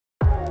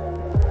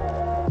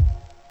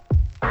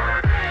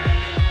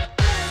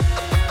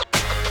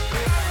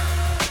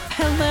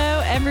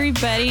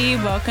everybody.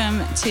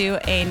 Welcome to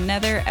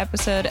another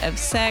episode of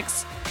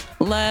Sex,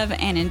 Love,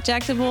 and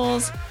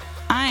Injectables.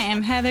 I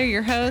am Heather,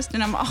 your host,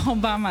 and I'm all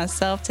by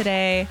myself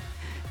today.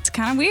 It's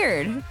kind of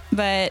weird,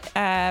 but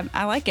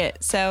I like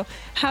it. So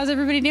how's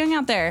everybody doing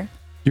out there?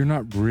 You're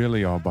not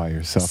really all by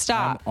yourself.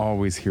 Stop. I'm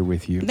always here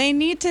with you. They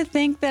need to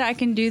think that I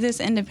can do this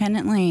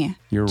independently.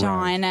 You're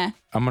John. right.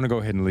 I'm going to go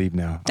ahead and leave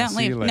now. Don't I'll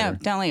leave. See you later. No,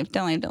 don't leave.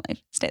 Don't leave. Don't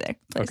leave. Stay there,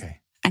 please. Okay.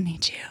 I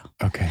need you.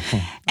 Okay.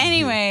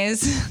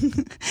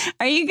 Anyways,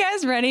 are you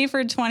guys ready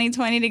for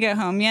 2020 to go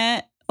home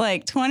yet?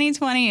 Like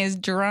 2020 is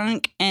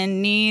drunk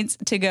and needs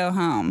to go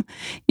home.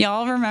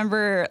 Y'all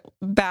remember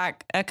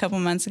back a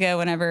couple months ago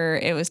whenever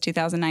it was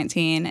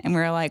 2019 and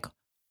we were like,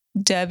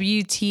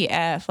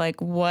 WTF,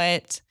 like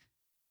what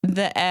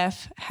the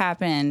F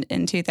happened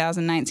in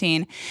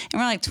 2019? And we're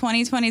like,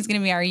 2020 is going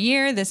to be our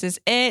year. This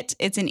is it.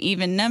 It's an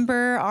even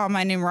number. All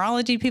my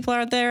numerology people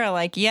out there are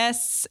like,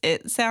 yes,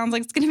 it sounds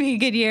like it's going to be a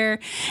good year.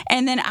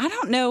 And then I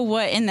don't know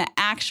what in the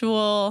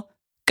actual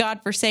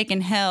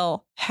godforsaken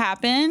hell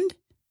happened,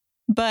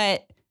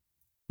 but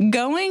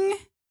going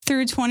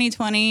through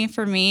 2020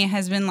 for me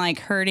has been like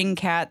herding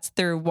cats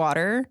through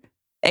water,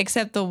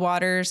 except the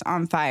water's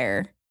on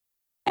fire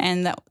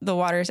and the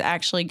water's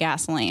actually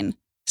gasoline.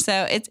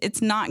 So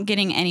it's not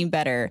getting any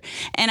better.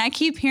 And I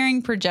keep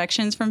hearing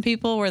projections from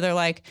people where they're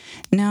like,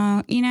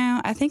 no,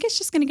 I think it's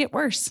just going to get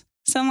worse.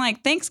 So I'm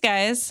like, thanks,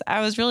 guys.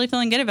 I was really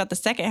feeling good about the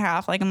second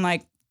half. Like, I'm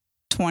like,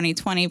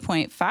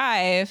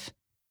 2020.5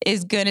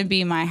 is going to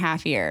be my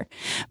half year.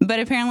 But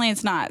apparently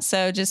it's not.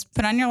 So just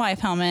put on your life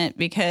helmet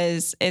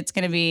because it's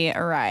going to be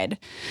a ride.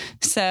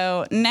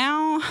 So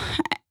now,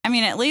 I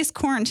mean, at least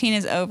quarantine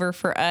is over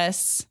for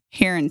us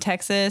here in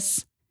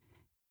Texas.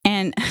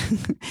 And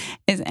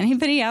is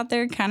anybody out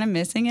there kind of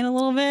missing it a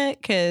little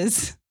bit?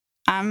 Because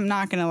I'm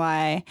not going to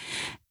lie,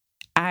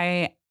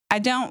 I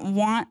don't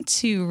want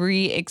to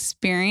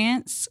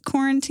re-experience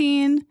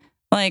quarantine.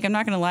 Like, I'm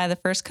not going to lie, the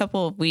first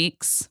couple of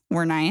weeks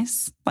were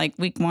nice. Like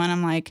week 1,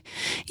 I'm like,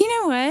 you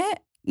know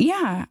what?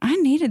 Yeah, I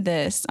needed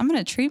this. I'm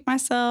going to treat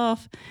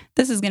myself.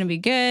 This is going to be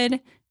good.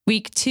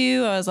 Week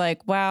 2, I was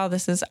like, wow,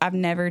 I've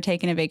never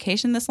taken a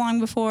vacation this long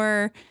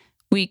before.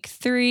 Week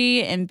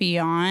 3 and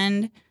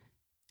beyond,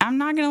 I'm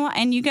not going to lie.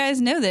 And you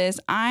guys know this.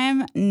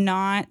 I'm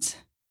not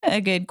a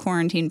good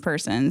quarantine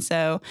person.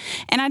 So,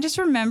 and I just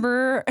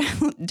remember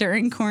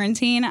during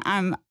quarantine,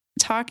 I'm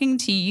talking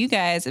to you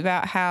guys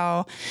about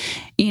how,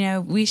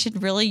 we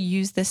should really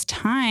use this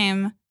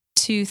time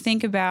to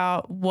think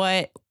about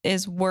what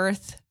is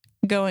worth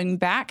going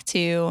back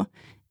to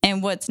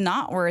and what's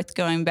not worth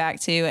going back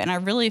to. And I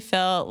really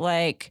felt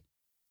like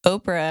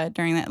Oprah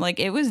during that.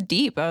 Like, it was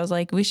deep. I was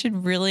like, we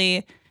should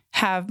really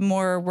have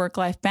more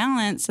work-life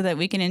balance so that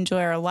we can enjoy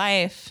our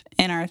life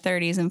in our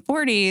 30s and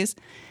 40s.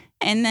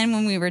 And then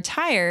when we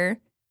retire,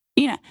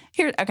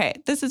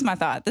 this is my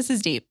thought. This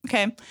is deep.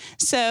 Okay.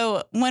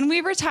 So when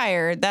we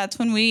retire, that's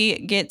when we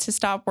get to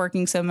stop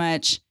working so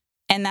much.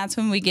 And that's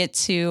when we get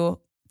to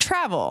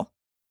travel.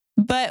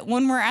 But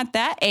when we're at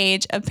that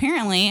age,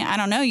 apparently, I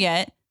don't know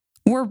yet,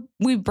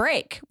 we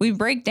break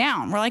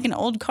down. We're like an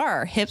old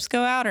car. Hips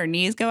go out, our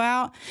knees go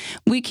out.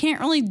 We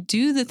can't really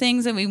do the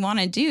things that we want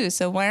to do.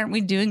 So why aren't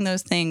we doing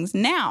those things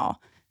now?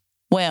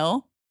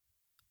 Well,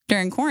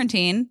 during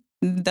quarantine,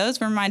 those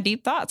were my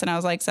deep thoughts. And I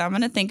was like, so I'm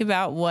going to think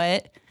about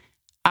what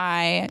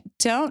I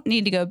don't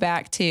need to go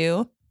back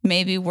to,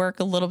 maybe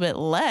work a little bit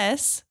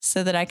less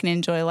so that I can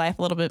enjoy life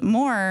a little bit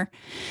more.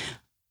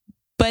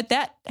 But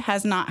that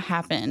has not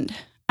happened.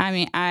 I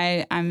mean,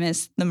 I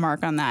missed the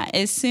mark on that.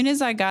 As soon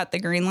as I got the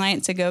green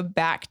light to go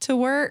back to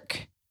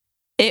work,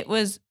 it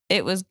was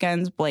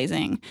guns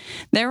blazing.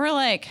 There were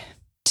like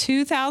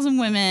 2,000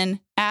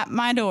 women at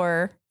my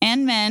door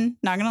and men,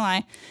 not going to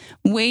lie,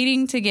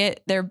 waiting to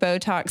get their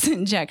Botox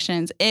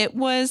injections. It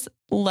was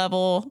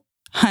level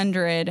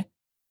 100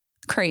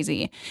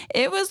 crazy.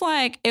 It was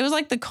like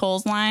the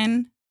Kohl's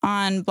line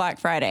on Black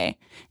Friday.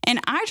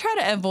 And I try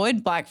to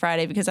avoid Black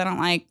Friday because I don't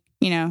like,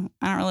 I don't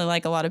really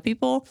like a lot of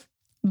people.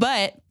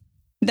 But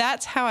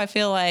that's how I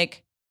feel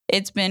like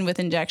it's been with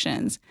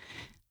injections.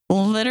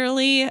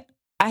 Literally,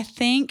 I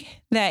think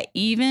that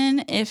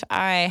even if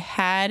I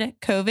had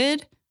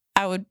COVID,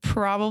 I would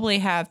probably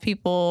have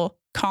people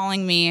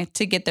calling me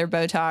to get their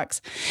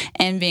Botox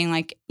and being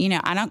like,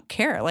 I don't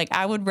care. Like,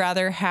 I would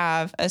rather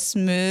have a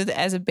smooth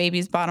as a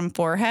baby's bottom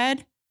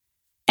forehead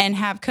and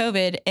have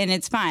COVID and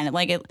it's fine.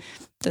 Like,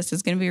 this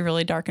is going to be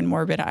really dark and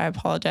morbid. I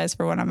apologize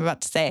for what I'm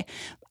about to say.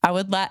 I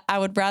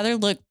would rather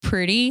look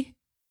pretty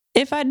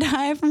if I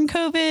die from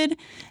COVID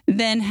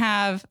than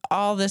have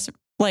all this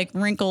like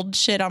wrinkled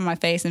shit on my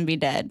face and be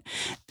dead.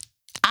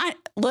 I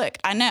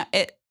know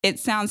it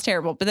sounds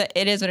terrible, but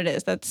it is what it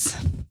is.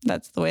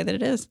 That's the way that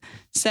it is.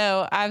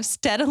 So I've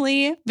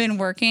steadily been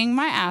working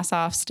my ass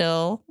off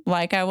still,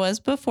 like I was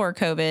before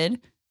COVID,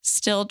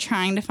 still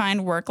trying to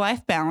find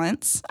work-life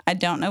balance. I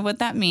don't know what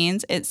that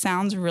means. It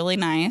sounds really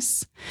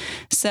nice.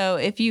 So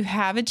if you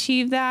have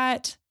achieved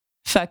that,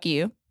 fuck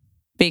you,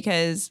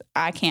 because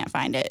I can't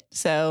find it.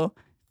 So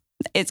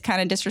it's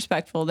kind of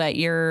disrespectful that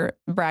you're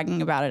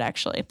bragging about it,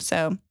 actually.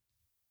 So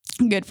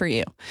Good for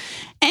you.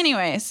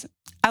 Anyways,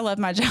 I love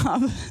my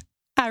job.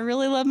 I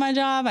really love my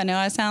job. I know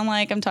I sound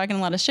like I'm talking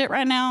a lot of shit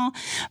right now,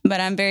 but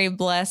I'm very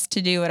blessed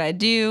to do what I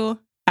do.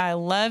 I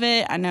love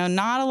it. I know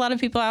not a lot of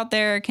people out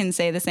there can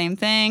say the same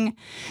thing.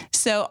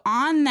 So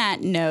on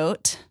that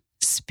note,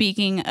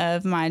 speaking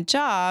of my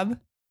job,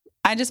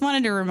 I just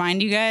wanted to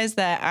remind you guys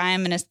that I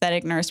am an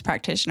aesthetic nurse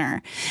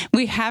practitioner.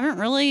 We haven't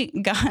really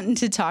gotten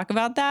to talk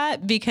about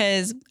that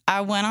because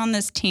I went on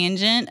this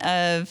tangent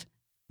of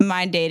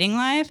my dating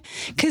life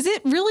because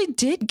it really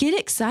did get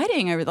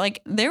exciting.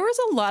 Like there was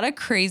a lot of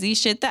crazy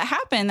shit that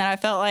happened that I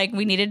felt like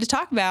we needed to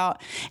talk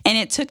about, and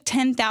it took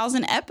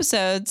 10,000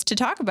 episodes to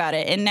talk about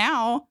it. And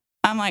now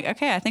I'm like,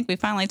 okay, I think we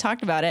finally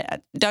talked about it.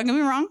 Don't get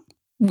me wrong,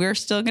 we're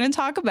still going to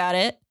talk about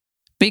it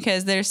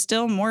because there's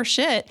still more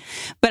shit,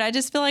 but I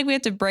just feel like we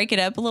have to break it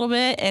up a little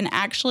bit and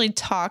actually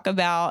talk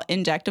about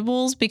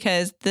injectables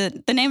because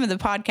the name of the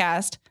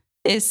podcast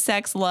is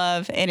Sex,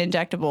 Love, and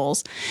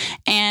Injectables.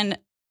 And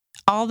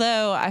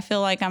although I feel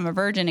like I'm a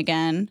virgin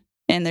again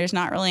and there's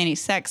not really any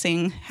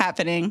sexing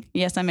happening,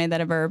 yes, I made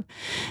that a verb,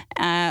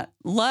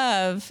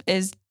 love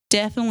is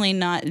definitely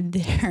not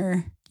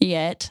there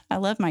yet. I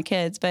love my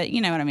kids, but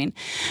you know what I mean.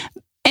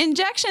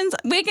 Injections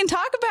we can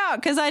talk about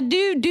because I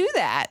do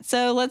that.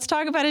 So let's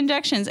talk about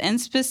injections.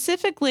 And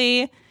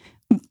specifically,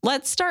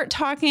 let's start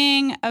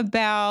talking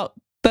about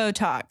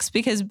Botox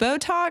because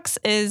Botox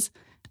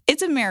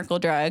it's a miracle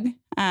drug.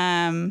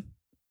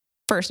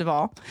 First of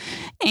all.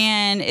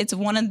 And it's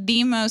one of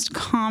the most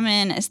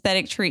common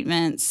aesthetic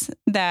treatments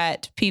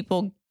that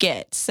people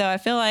get. So I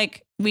feel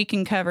like we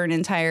can cover an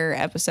entire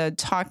episode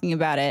talking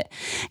about it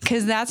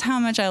because that's how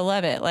much I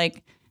love it.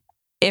 Like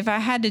if I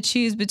had to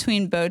choose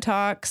between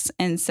Botox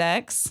and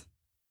sex,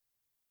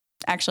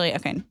 actually,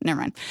 okay, never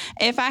mind.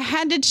 If I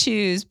had to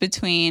choose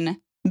between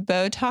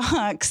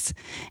Botox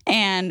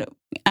and,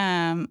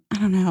 I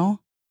don't know,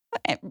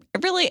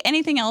 really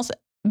anything else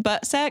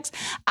but sex,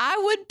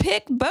 I would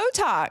pick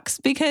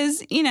Botox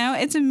because, you know,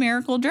 it's a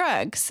miracle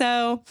drug.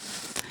 So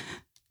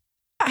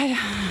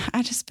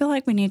I just feel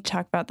like we need to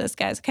talk about this,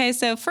 guys. Okay,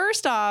 so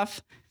first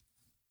off,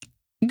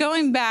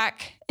 going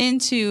back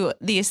into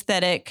the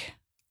aesthetic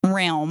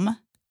realm,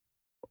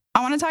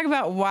 I want to talk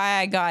about why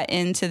I got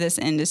into this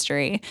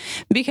industry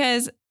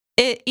because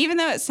even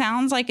though it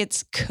sounds like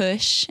it's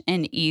cush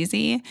and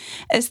easy,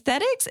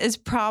 aesthetics is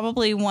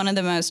probably one of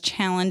the most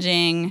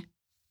challenging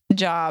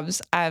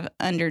jobs I've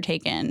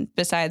undertaken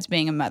besides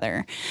being a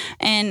mother.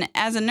 And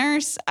as a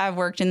nurse, I've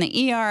worked in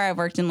the ER, I've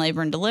worked in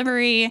labor and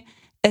delivery.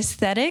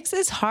 Aesthetics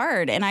is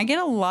hard. And I get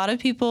a lot of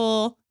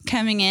people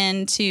coming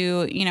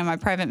into, you know, my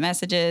private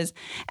messages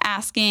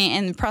asking,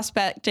 and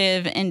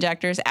prospective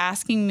injectors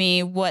asking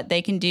me what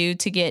they can do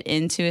to get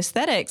into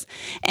aesthetics.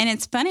 And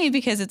it's funny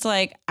because it's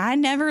like, I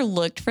never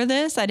looked for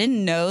this. I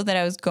didn't know that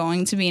I was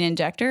going to be an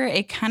injector.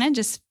 It kind of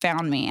just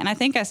found me. And I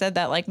think I said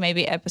that like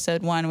maybe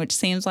episode 1, which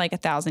seems like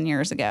 1,000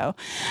 years ago,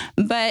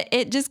 but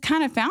it just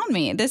kind of found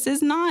me.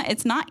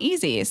 It's not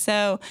easy.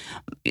 So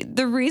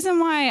the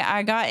reason why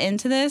I got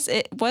into this,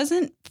 it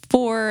wasn't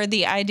for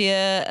the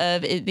idea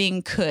of it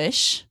being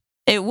cush.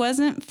 It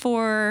wasn't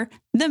for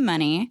the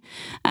money.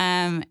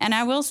 And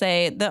I will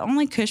say the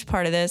only cush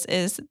part of this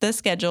is the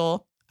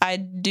schedule. I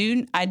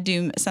do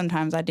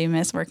sometimes I do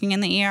miss working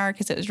in the ER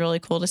because it was really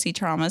cool to see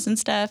traumas and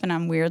stuff. And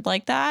I'm weird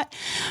like that.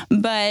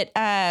 But,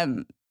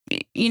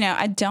 you know,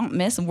 I don't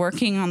miss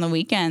working on the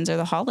weekends or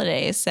the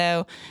holidays.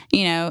 So,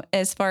 you know,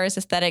 as far as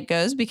aesthetic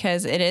goes,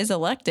 because it is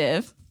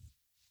elective,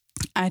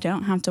 I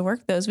don't have to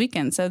work those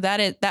weekends. So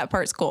that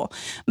part's cool.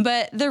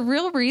 But the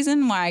real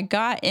reason why I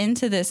got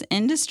into this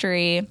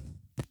industry,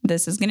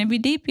 this is going to be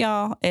deep,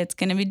 y'all. It's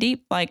going to be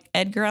deep like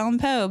Edgar Allan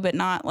Poe, but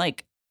not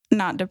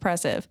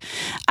depressive.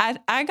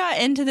 I got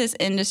into this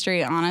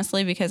industry,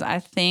 honestly, because I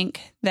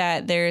think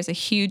that there is a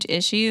huge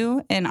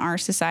issue in our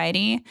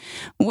society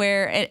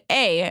where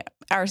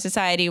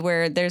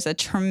there's a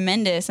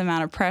tremendous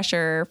amount of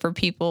pressure for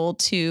people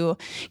to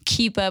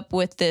keep up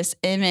with this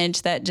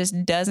image that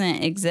just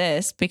doesn't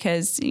exist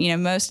because, you know,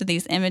 most of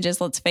these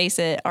images, let's face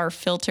it, are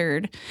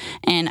filtered.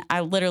 And I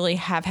literally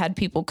have had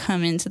people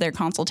come into their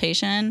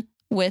consultation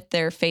with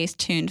their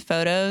face-tuned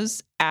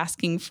photos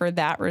asking for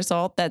that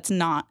result that's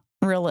not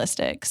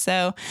realistic.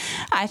 So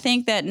I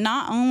think that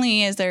not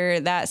only is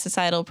there that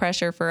societal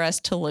pressure for us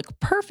to look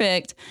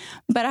perfect,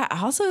 but I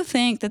also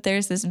think that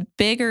there's this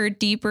bigger,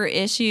 deeper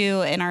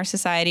issue in our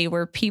society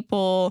where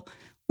people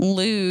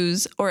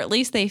lose, or at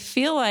least they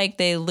feel like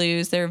they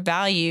lose their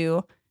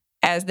value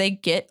as they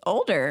get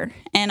older.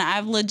 And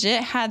I've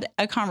legit had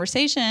a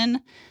conversation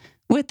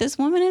with this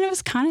woman, and it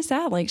was kind of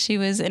sad. Like, she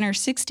was in her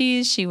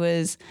 60s.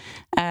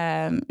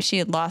 She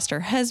had lost her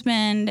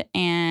husband,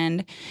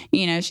 and,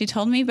 you know, she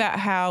told me about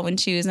how when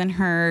she was in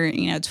her,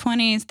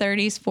 20s,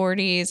 30s,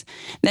 40s,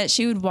 that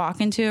she would walk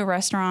into a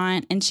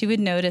restaurant and she would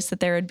notice that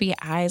there would be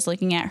eyes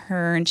looking at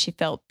her, and she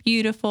felt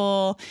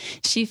beautiful.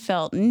 She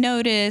felt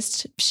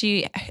noticed.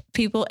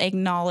 People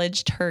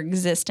acknowledged her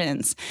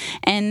existence.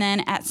 And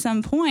then at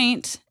some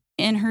point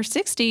in her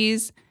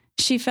 60s,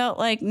 she felt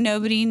like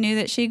nobody knew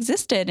that she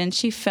existed, and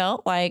she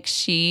felt like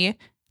she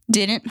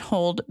didn't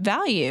hold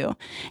value.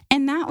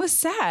 And that was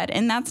sad.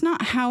 And that's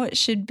not how it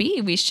should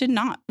be. We shouldn't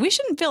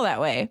feel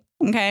that way.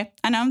 Okay.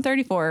 I know I'm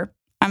 34.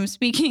 I'm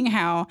speaking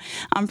how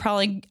I'm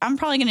probably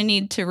going to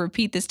need to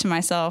repeat this to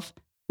myself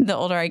the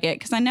older I get,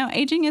 because I know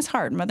aging is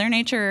hard. Mother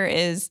Nature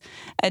is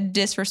a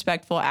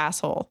disrespectful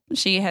asshole.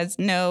 She's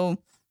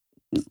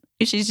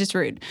just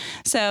rude.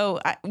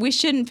 So we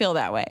shouldn't feel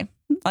that way.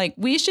 Like,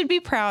 we should be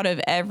proud of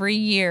every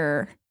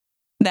year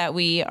that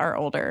we are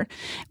older.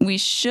 We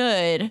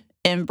should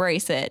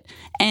embrace it.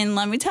 And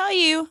let me tell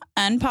you,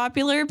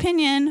 unpopular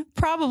opinion,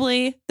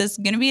 probably, this is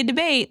going to be a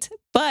debate,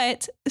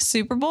 but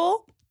Super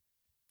Bowl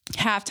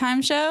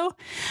halftime show,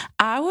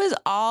 I was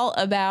all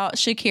about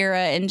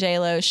Shakira and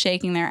J-Lo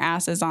shaking their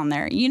asses on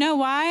there. You know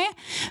why?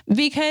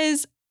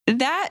 Because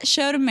that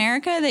showed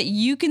America that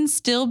you can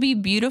still be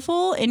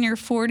beautiful in your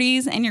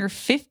 40s and your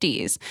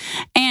 50s.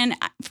 And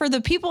for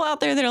the people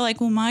out there that are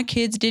like, well, my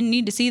kids didn't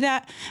need to see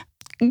that.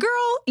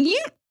 Girl,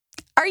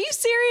 are you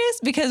serious?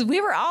 Because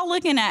we were all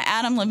looking at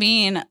Adam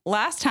Levine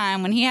last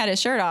time when he had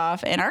his shirt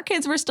off, and our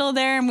kids were still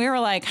there, and we were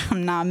like,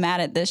 I'm not mad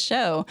at this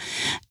show.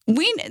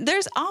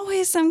 There's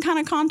always some kind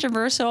of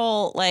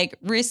controversial, like,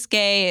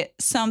 risque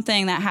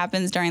something that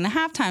happens during the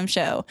halftime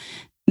show.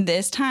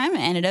 This time it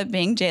ended up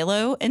being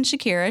J-Lo and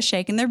Shakira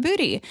shaking their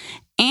booty.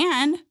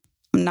 And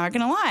I'm not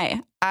going to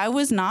lie, I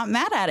was not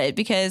mad at it,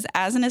 because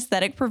as an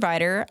aesthetic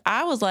provider,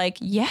 I was like,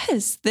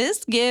 yes,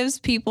 this gives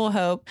people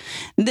hope.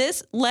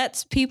 This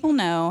lets people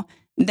know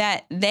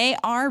that they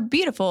are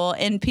beautiful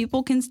and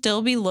people can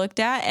still be looked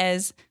at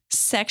as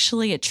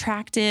sexually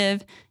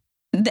attractive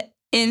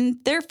in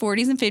their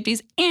 40s and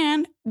 50s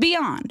and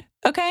beyond.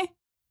 Okay?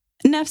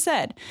 Enough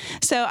said.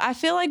 So I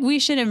feel like we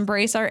should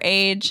embrace our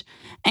age.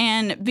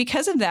 And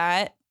because of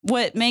that,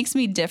 what makes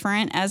me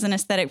different as an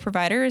aesthetic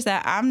provider is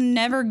that I'm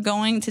never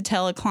going to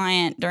tell a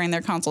client during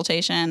their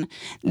consultation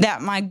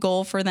that my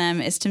goal for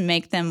them is to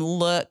make them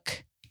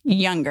look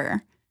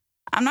younger.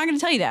 I'm not going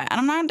to tell you that. And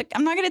I'm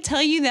not going to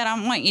tell you that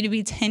I want you to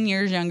be 10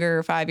 years younger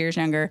or 5 years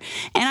younger.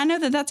 And I know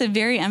that that's a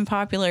very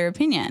unpopular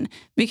opinion,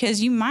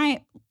 because you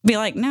might be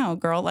like, no,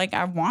 girl, like,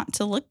 I want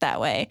to look that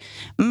way.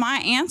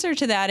 My answer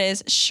to that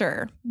is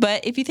sure.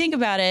 But if you think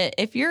about it,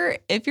 if you're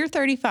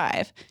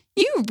 35,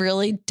 you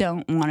really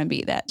don't want to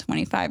be that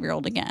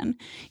 25-year-old again.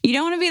 You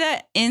don't want to be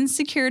that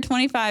insecure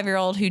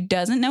 25-year-old who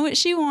doesn't know what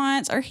she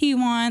wants or he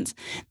wants,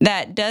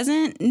 that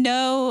doesn't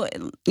know,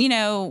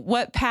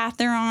 what path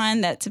they're on,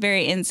 that's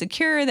very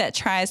insecure, that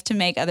tries to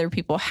make other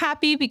people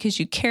happy because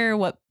you care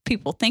what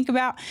people think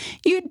about.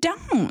 You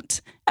don't.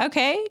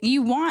 Okay?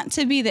 You want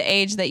to be the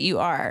age that you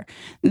are.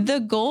 The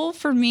goal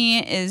for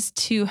me is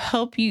to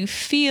help you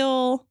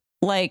feel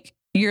like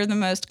you're the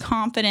most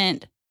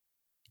confident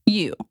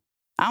you.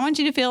 I want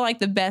you to feel like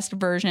the best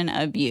version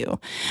of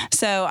you.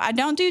 So I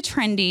don't do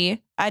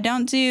trendy. I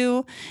don't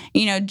do,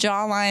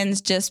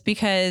 jawlines just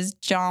because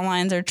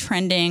jawlines are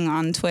trending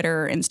on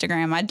Twitter or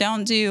Instagram. I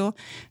don't do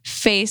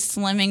face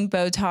slimming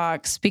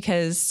Botox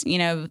because,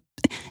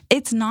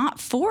 it's not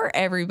for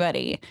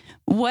everybody.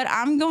 What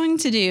I'm going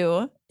to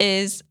do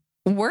is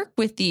work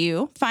with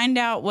you, find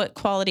out what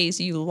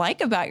qualities you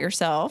like about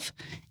yourself,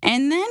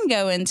 and then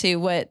go into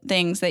what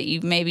things that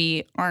you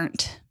maybe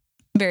aren't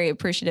very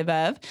appreciative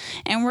of.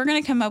 And we're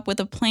going to come up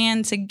with a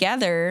plan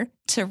together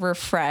to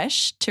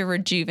refresh, to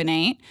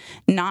rejuvenate,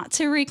 not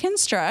to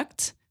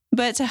reconstruct,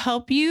 but to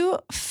help you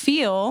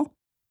feel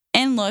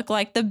and look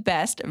like the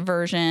best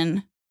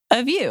version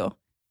of you.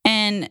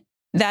 And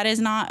that is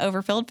not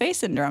overfilled face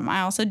syndrome.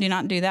 I also do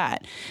not do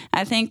that.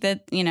 I think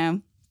that,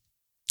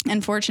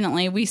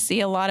 unfortunately, we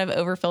see a lot of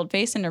overfilled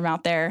face syndrome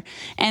out there.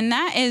 And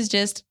that is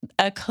just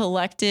a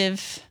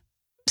collective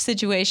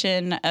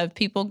situation of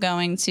people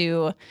going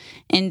to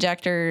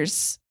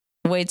injectors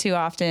way too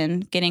often,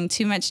 getting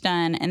too much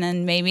done, and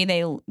then maybe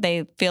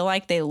they feel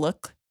like they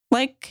look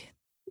like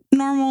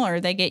normal, or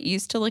they get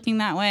used to looking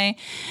that way.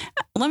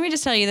 Let me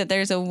just tell you that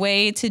there's a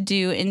way to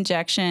do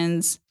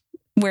injections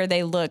where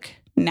they look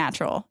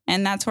natural,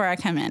 and that's where I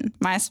come in.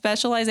 My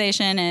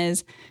specialization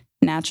is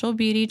natural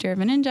beauty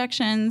driven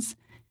injections,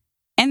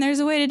 and there's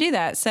a way to do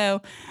that.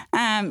 So,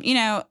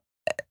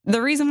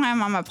 the reason why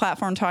I'm on my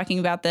platform talking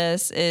about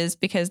this is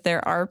because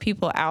there are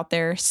people out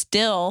there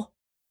still,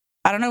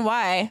 I don't know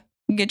why,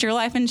 get your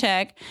life in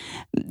check.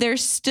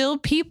 There's still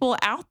people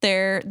out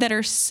there that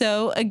are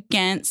so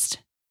against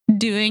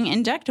doing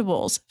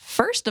injectables.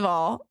 First of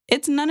all,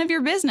 it's none of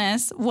your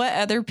business what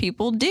other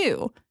people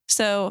do.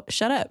 So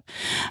shut up.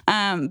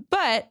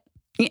 But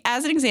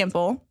as an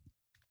example,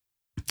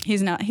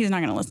 he's not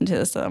going to listen to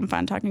this, so I'm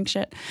fine talking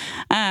shit.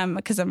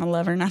 Because I'm a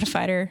lover, not a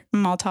fighter.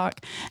 I'm all talk.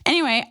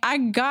 Anyway, I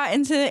got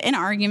into an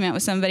argument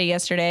with somebody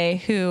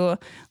yesterday who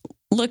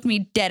looked me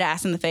dead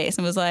ass in the face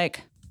and was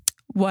like,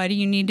 why do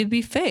you need to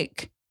be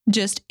fake?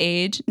 Just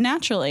age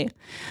naturally.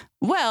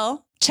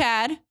 Well,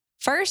 Chad,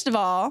 first of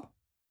all,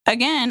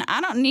 again,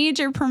 I don't need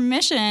your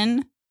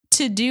permission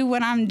to do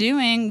what I'm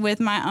doing with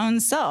my own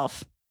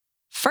self.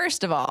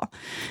 First of all.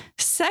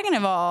 Second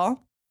of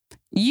all,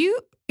 do you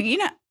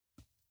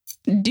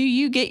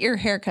get your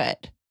hair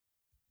cut?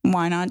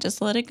 Why not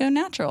just let it go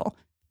natural?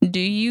 Do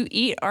you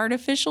eat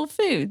artificial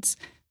foods?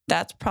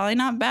 That's probably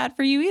not bad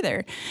for you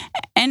either.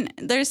 And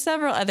there's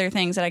several other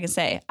things that I can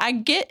say. I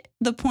get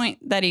the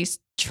point that he's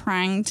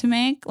trying to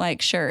make.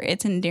 Like, sure,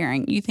 it's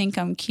endearing. You think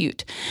I'm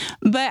cute.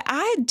 But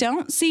I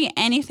don't see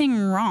anything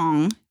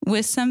wrong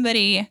with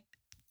somebody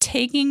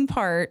taking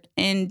part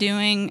in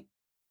doing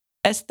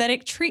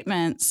aesthetic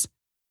treatments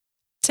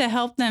to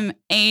help them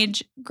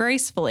age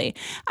gracefully.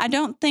 I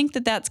don't think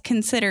that that's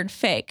considered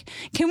fake.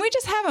 Can we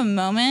just have a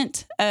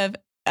moment of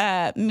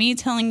me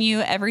telling you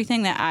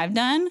everything that I've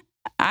done?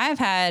 I've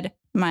had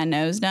my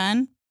nose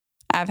done.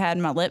 I've had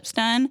my lips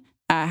done.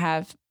 I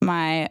have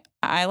my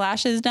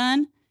eyelashes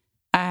done.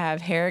 I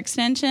have hair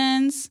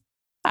extensions.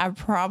 I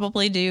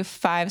probably do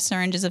 5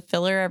 syringes of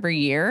filler every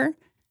year.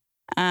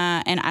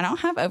 And I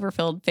don't have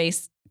overfilled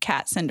face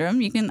cat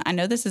syndrome. I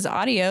know this is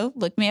audio.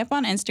 Look me up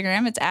on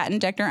Instagram. It's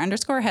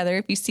 @injector_Heather.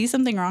 If you see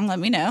something wrong, let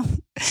me know.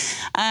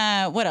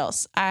 What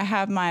else? I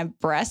have my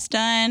breast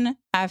done.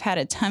 I've had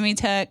a tummy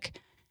tuck.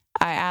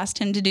 I asked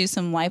him to do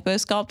some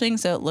liposculpting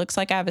so it looks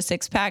like I have a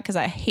 6-pack because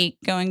I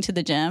hate going to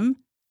the gym.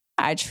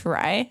 I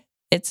try.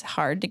 It's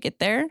hard to get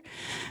there.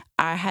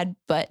 I had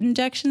butt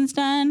injections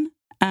done.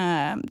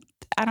 I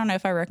don't know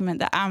if I recommend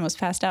that. I almost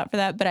passed out for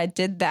that, but I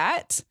did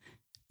that.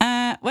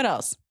 What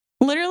else?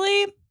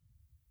 Literally,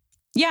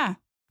 yeah,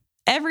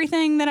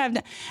 everything that I've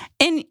done.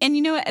 And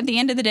you know what? At the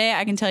end of the day,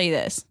 I can tell you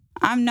this.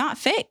 I'm not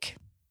fake.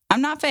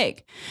 I'm not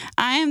fake.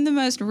 I am the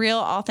most real,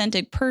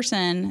 authentic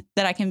person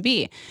that I can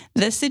be.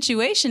 The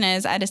situation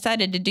is I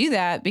decided to do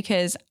that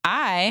because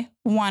I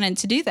wanted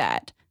to do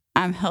that.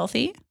 I'm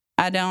healthy.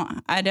 I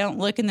don't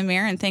look in the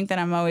mirror and think that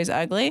I'm always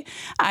ugly.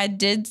 I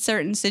did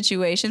certain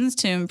situations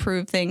to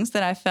improve things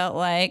that I felt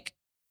like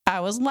I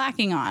was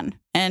lacking on.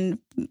 And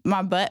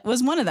my butt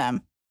was one of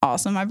them.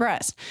 Also my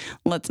breast.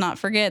 Let's not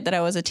forget that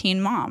I was a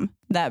teen mom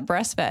that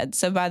breastfed.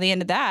 So by the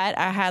end of that,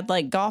 I had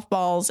like golf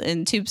balls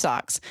and tube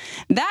socks.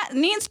 That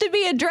needs to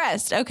be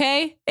addressed,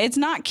 okay? It's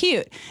not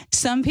cute.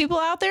 Some people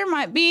out there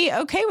might be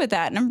okay with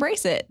that and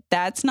embrace it.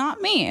 That's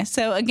not me.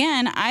 So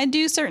again, I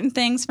do certain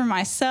things for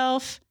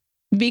myself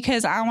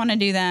because I want to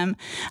do them.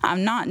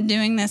 I'm not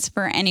doing this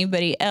for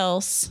anybody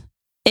else.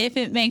 If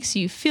it makes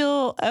you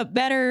feel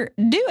better,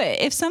 do it.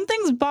 If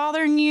something's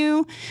bothering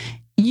you,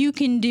 you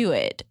can do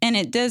it. And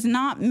it does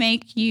not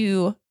make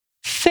you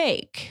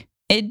fake.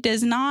 It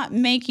does not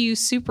make you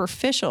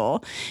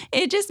superficial.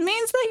 It just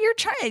means that you're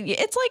trying.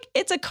 It's like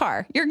it's a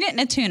car. You're getting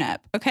a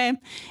tune-up, okay?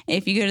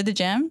 If you go to the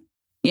gym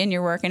and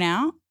you're working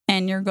out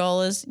and your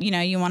goal is,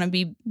 you want to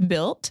be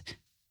built,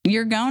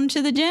 you're going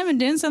to the gym and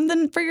doing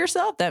something for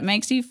yourself that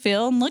makes you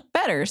feel and look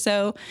better.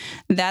 So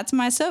that's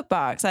my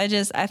soapbox. I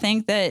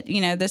think that,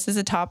 this is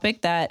a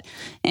topic that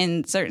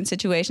in certain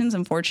situations,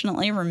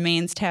 unfortunately,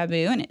 remains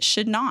taboo, and it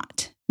should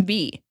not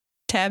be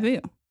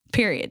taboo,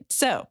 period.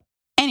 So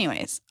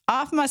anyways,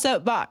 off my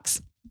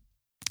soapbox.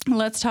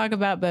 Let's talk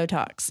about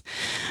Botox.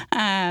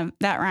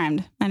 That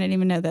rhymed. I didn't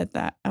even know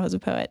that I was a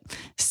poet.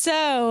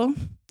 So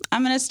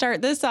I'm going to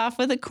start this off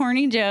with a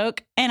corny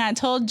joke. And I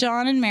told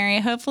John and Mary,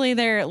 hopefully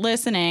they're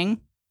listening.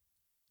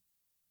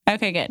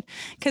 Okay, good.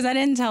 Because I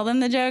didn't tell them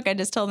the joke. I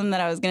just told them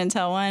that I was going to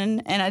tell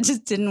one. And I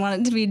just didn't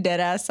want it to be dead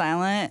ass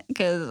silent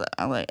because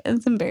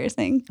it's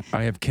embarrassing.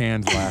 I have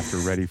canned laughter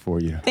ready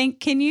for you.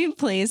 Can you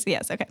please?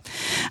 Yes. Okay.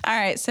 All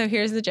right. So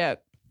here's the joke.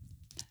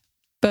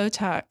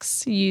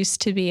 Botox used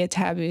to be a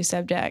taboo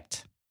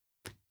subject.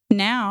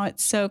 Now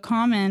it's so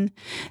common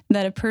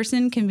that a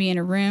person can be in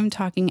a room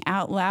talking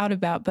out loud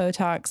about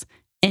Botox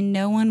and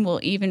no one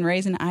will even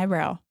raise an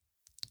eyebrow.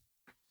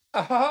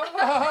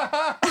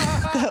 That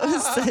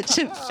was such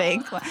a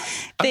fake one.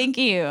 Thank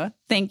you.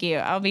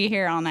 I'll be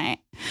here all night.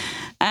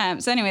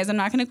 So anyways, I'm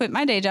not going to quit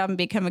my day job and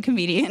become a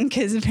comedian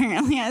because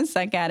apparently I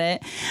suck at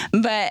it.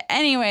 But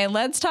anyway,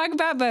 let's talk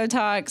about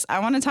Botox. I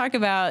want to talk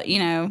about,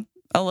 a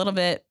little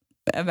bit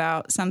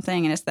about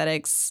something in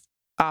aesthetics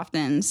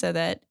often so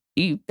that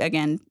you,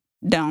 again,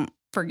 don't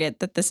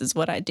forget that this is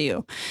what I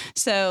do.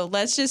 So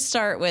let's just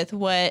start with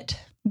what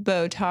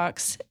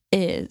Botox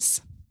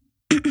is.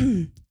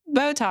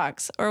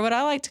 Botox, or what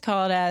I like to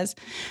call it as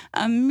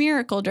a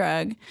miracle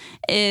drug,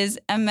 is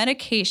a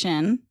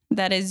medication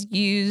that is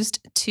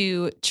used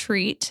to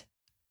treat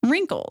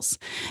wrinkles.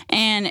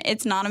 And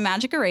it's not a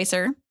magic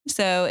eraser.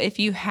 So if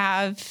you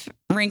have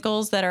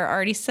wrinkles that are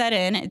already set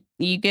in,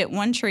 you get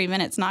one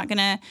treatment. It's not going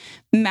to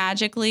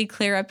magically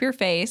clear up your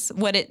face.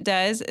 What it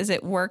does is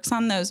it works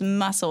on those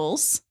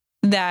muscles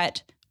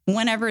that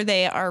whenever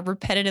they are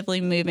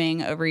repetitively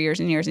moving over years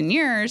and years and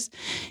years,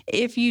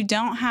 if you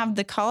don't have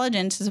the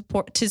collagen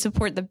to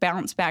support the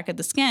bounce back of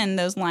the skin,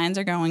 those lines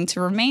are going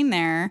to remain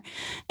there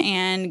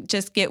and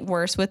just get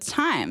worse with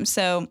time.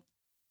 So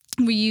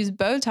we use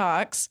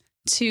Botox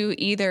to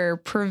either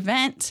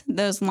prevent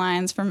those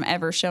lines from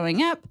ever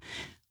showing up,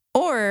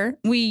 or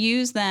we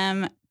use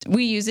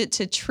it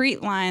to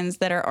treat lines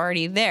that are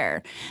already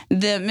there.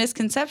 The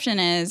misconception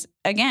is,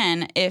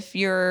 again, if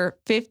you're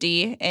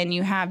 50 and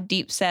you have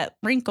deep set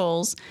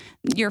wrinkles,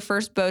 your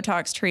first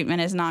Botox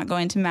treatment is not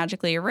going to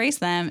magically erase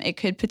them. It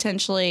could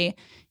potentially,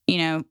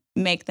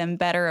 make them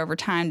better over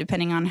time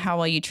depending on how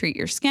well you treat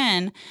your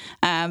skin.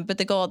 But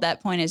the goal at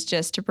that point is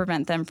just to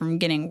prevent them from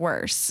getting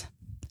worse.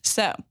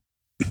 So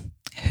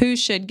who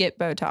should get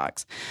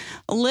Botox?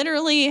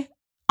 Literally,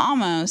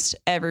 almost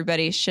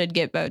everybody should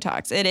get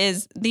Botox. It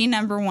is the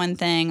number one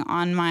thing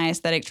on my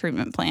aesthetic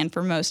treatment plan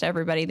for most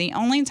everybody. The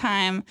only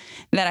time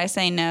that I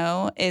say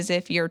no is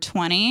if you're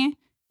 20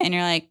 and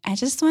you're like, I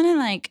just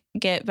want to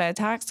get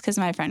Botox because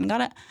my friend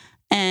got it.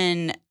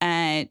 And,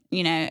 I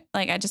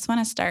just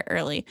want to start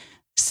early.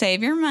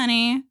 Save your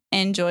money,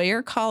 enjoy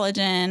your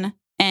collagen,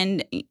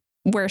 and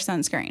wear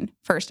sunscreen,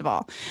 first of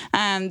all.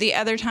 The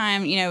other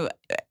time,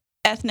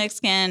 ethnic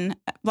skin,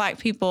 Black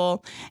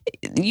people,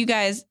 you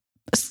guys,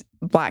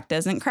 Black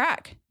doesn't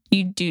crack.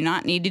 You do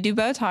not need to do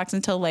Botox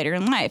until later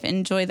in life.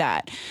 Enjoy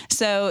that.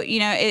 So,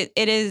 it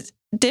is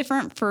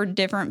different for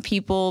different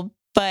people,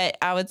 but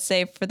I would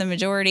say for the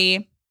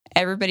majority,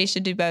 everybody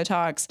should do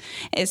Botox.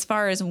 As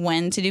far as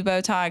when to do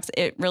Botox,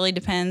 it really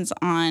depends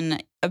on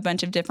a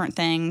bunch of different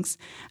things.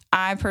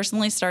 I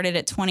personally started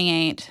at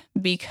 28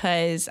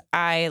 because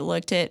I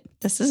looked at,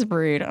 this is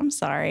rude, I'm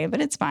sorry,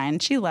 but it's fine.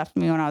 She left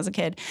me when I was a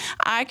kid.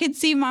 I could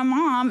see my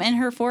mom and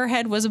her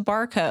forehead was a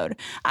barcode.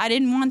 I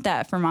didn't want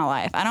that for my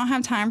life. I don't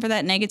have time for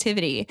that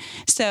negativity.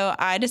 So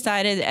I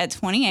decided at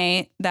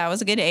 28, that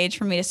was a good age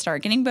for me to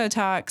start getting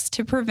Botox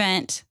to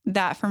prevent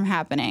that from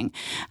happening.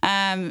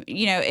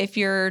 If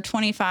you're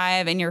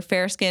 25 and you're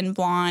fair skinned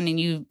blonde and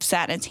you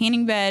sat in a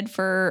tanning bed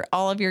for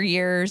all of your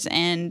years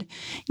and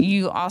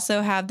you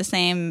also have the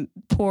same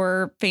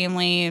poor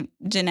family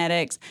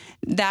genetics,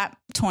 that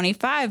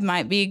 25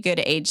 might be a good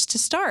age to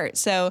start.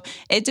 So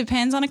it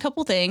depends on a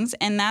couple things.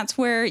 And that's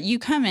where you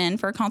come in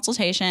for a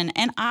consultation.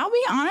 And I'll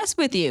be honest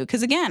with you,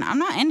 because again, I'm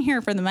not in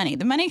here for the money.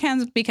 The money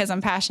comes because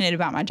I'm passionate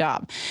about my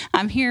job.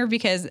 I'm here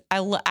because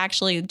I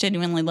actually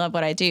genuinely love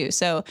what I do.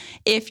 So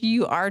if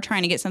you are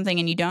trying to get something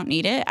and you don't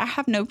need it, I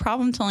have no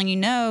problem telling you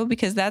no,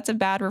 because that's a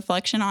bad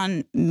reflection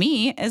on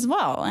me as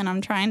well. And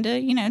I'm trying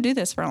to, do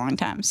this for a long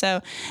time.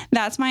 So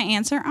that's my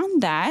answer on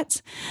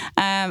that.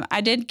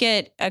 I did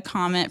get a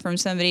comment from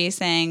somebody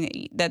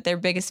saying that their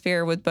biggest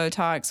fear with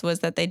Botox was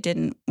that they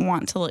didn't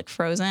want to look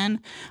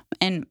frozen.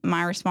 And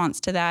my response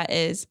to that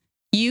is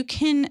you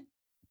can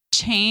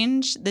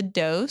change the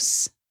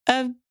dose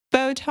of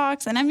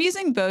Botox. And I'm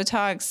using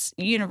Botox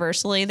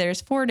universally.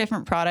 There's 4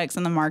 different products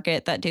in the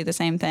market that do the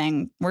same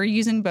thing. We're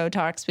using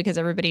Botox because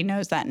everybody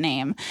knows that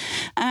name.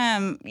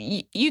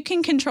 You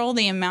can control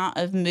the amount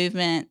of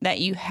movement that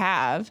you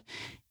have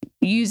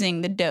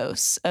using the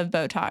dose of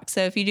Botox.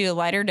 So if you do a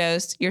lighter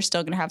dose, you're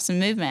still going to have some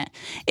movement.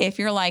 If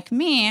you're like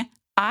me,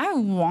 I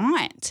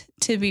want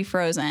to be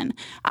frozen.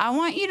 I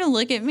want you to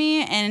look at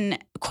me and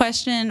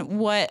question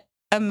what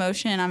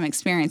emotion I'm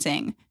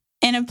experiencing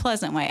in a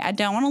pleasant way. I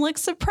don't want to look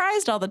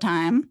surprised all the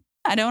time.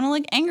 I don't want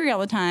to look angry all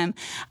the time.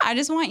 I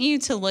just want you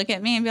to look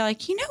at me and be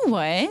like, you know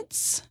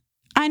what?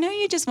 I know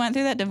you just went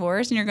through that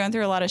divorce and you're going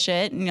through a lot of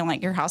shit and you're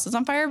like, your house is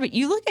on fire, but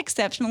you look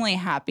exceptionally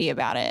happy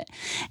about it.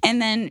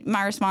 And then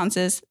my response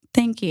is,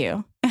 thank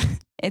you.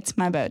 It's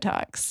my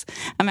Botox.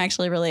 I'm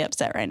actually really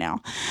upset right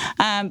now.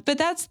 But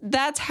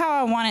that's how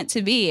I want it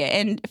to be.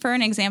 And for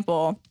an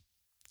example,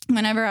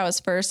 whenever I was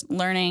first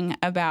learning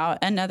about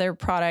another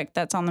product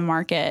that's on the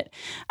market,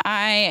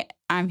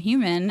 I'm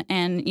human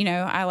and,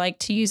 I like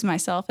to use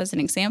myself as an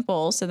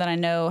example so that I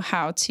know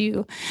how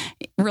to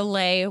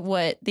relay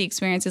what the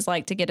experience is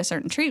like to get a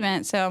certain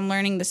treatment. So I'm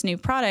learning this new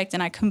product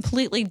and I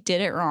completely did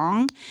it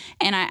wrong.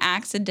 And I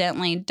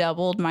accidentally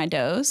doubled my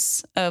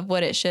dose of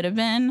what it should have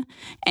been.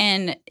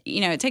 And,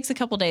 it takes a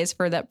couple days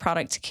for that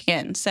product to kick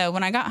in. So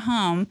when I got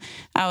home,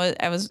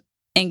 I was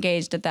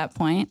engaged at that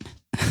point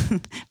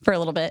for a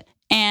little bit.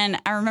 And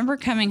I remember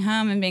coming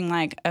home and being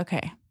like,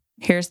 okay,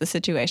 here's the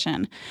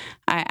situation.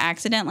 I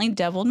accidentally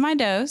doubled my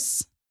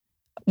dose.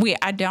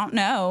 I don't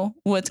know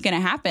what's going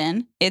to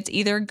happen. It's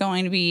either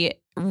going to be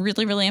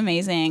really, really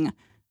amazing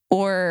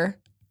or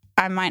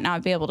I might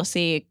not be able to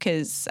see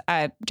because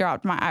I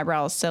dropped my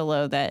eyebrows so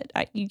low that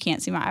you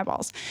can't see my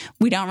eyeballs.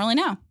 We don't really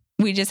know.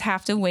 We just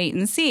have to wait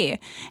and see.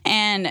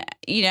 And,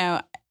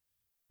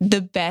 the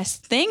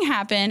best thing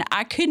happened.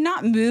 I could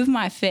not move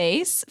my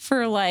face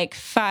for like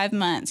 5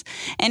 months.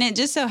 And it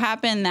just so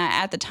happened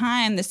that at the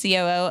time, the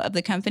COO of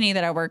the company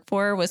that I work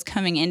for was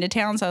coming into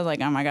town. So I was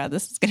like, oh my God,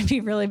 this is going to be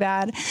really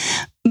bad.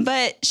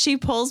 But she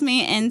pulls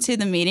me into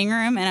the meeting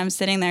room and I'm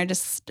sitting there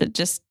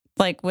just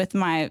like with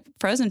my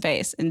frozen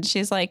face. And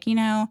she's like,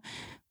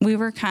 we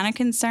were kind of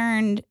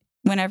concerned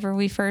whenever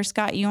we first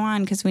got you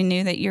on because we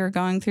knew that you were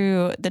going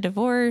through the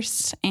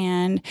divorce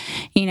and,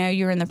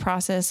 you were in the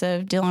process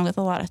of dealing with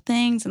a lot of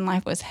things and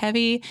life was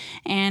heavy.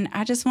 And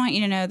I just want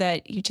you to know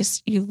that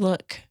you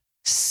look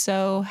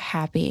so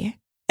happy.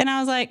 And I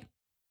was like,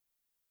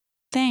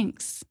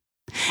 thanks.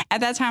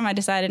 At that time, I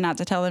decided not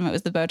to tell them it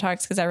was the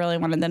Botox because I really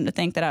wanted them to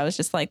think that I was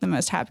just like the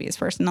most happiest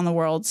person in the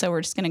world. So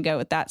we're just going to go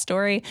with that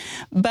story.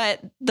 But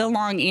the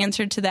long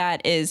answer to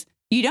that is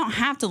you don't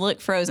have to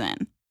look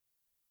frozen.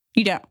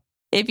 You don't.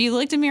 If you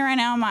looked at me right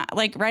now,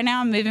 right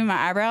now I'm moving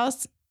my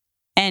eyebrows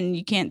and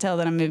you can't tell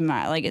that I'm moving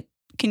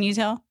can you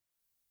tell?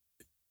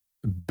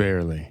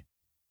 Barely.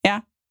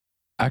 Yeah.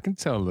 I can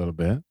tell a little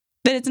bit.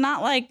 But it's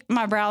not like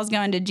my brow's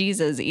going to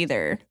Jesus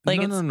either.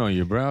 Like No.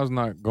 Your brow's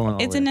not going all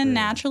the it's way in a up there.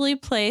 naturally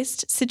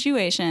placed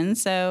situation.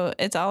 So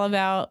it's all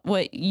about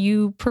what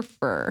you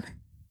prefer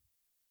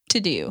to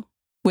do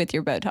with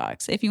your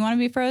Botox. If you want to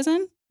be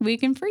frozen, we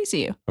can freeze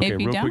you. Okay, if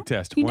you real don't, quick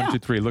test. you 1, don't. 2,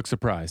 3. Look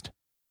surprised.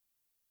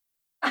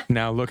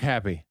 Now look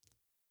happy.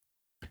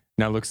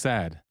 Now look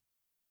sad.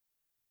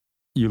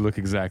 You look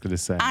exactly the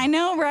same. I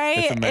know,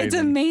 right? It's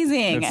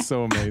amazing. It's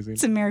so amazing.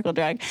 It's a miracle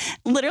drug.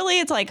 Literally,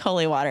 it's like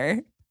holy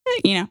water.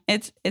 You know,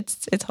 it's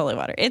holy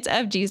water. It's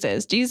of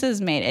Jesus.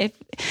 Jesus made it.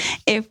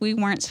 If we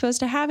weren't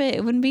supposed to have it,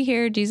 it wouldn't be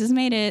here. Jesus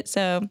made it.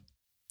 So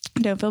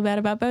don't feel bad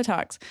about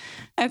Botox.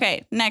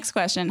 Okay, next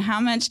question.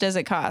 How much does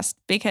it cost?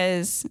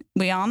 Because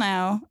we all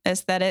know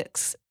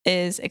aesthetics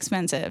is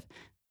expensive.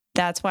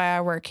 That's why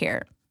I work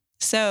here.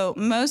 So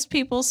most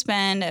people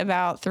spend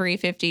about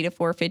 $350 to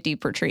 $450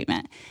 per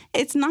treatment.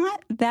 It's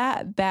not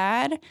that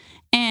bad.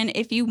 And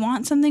if you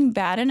want something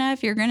bad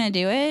enough, you're going to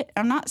do it.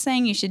 I'm not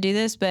saying you should do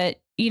this, but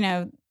you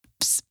know,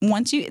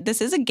 this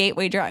is a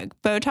gateway drug.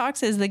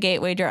 Botox is the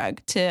gateway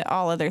drug to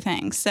all other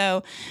things.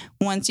 So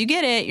once you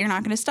get it, you're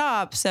not going to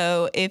stop.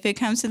 So if it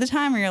comes to the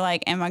time where you're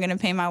like, am I going to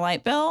pay my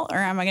light bill or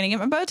am I going to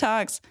get my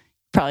Botox?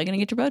 Probably going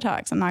to get your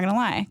Botox. I'm not going to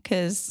lie,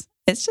 because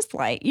it's just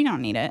light. You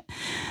don't need it.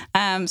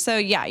 So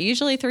yeah,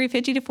 usually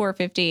 $350 to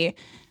 $450.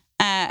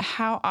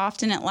 How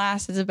often it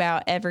lasts is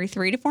about every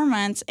 3 to 4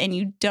 months. And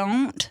you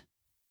don't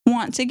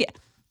want to get,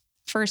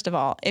 first of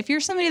all, if you're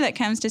somebody that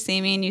comes to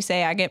see me and you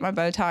say, I get my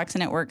Botox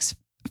and it works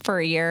for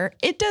a year,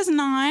 it does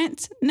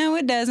not. No,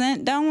 it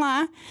doesn't. Don't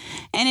lie.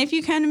 And if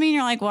you come to me and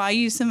you're like, well, I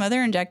used some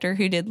other injector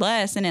who did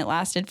less and it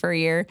lasted for a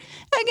year,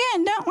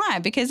 again, don't lie.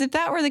 Because if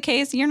that were the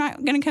case, you're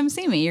not going to come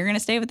see me. You're going to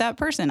stay with that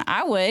person.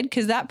 I would,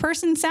 because that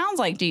person sounds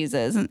like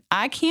Jesus and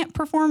I can't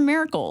perform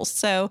miracles.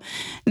 So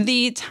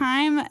the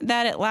time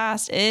that it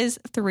lasts is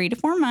 3 to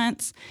 4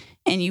 months,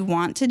 and you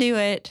want to do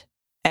it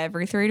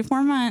every 3 to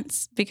 4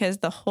 months, because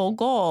the whole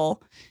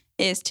goal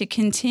is to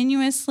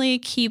continuously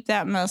keep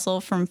that muscle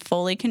from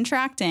fully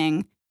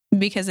contracting,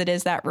 because it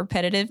is that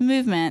repetitive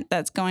movement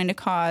that's going to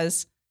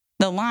cause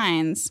the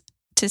lines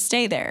to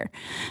stay there.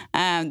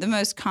 The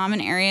most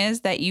common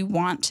areas that you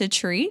want to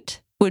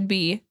treat would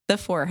be the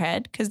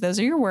forehead, because those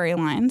are your worry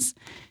lines,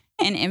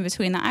 and in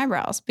between the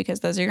eyebrows, because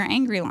those are your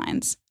angry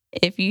lines.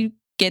 If you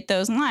get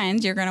those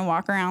lines, you're going to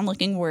walk around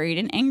looking worried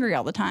and angry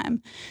all the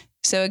time.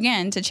 So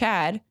again, to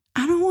Chad,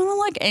 I don't want to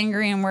look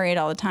angry and worried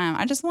all the time.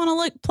 I just want to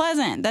look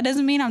pleasant. That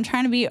doesn't mean I'm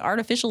trying to be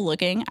artificial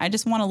looking. I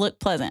just want to look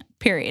pleasant,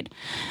 period.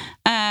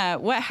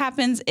 What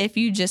happens if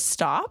you just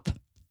stop?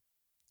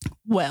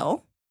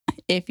 Well,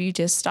 if you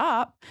just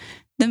stop,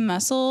 the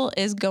muscle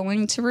is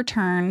going to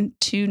return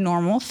to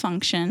normal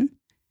function.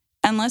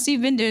 Unless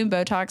you've been doing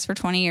Botox for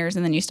 20 years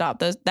and then you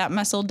stop, that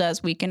muscle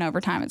does weaken over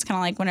time. It's kind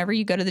of like whenever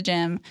you go to the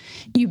gym,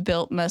 you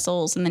built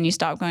muscles and then you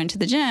stop going to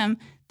the gym,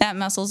 that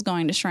muscle is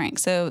going to shrink.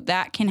 So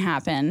that can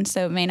happen.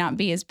 So it may not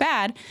be as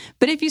bad.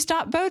 But if you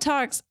stop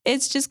Botox,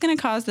 it's just going to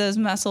cause those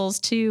muscles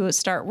to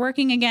start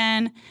working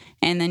again.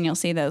 And then you'll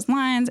see those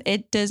lines.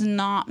 It does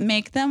not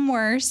make them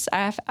worse.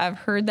 I've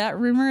heard that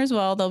rumor as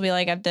well. They'll be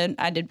like, I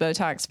did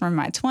Botox from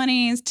my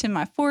 20s to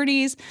my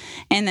 40s.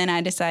 And then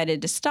I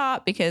decided to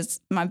stop because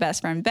my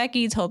best friend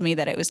Becky told me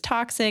that it was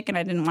toxic and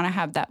I didn't want to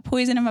have that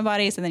poison in my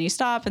body. So then you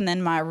stop, and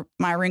then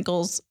my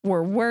wrinkles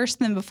were worse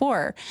than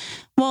before.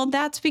 Well,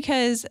 that's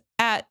because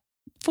at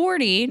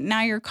 40,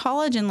 now your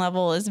collagen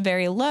level is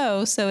very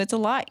low. So it's a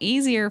lot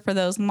easier for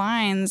those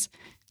lines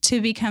to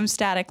become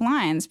static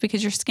lines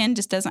because your skin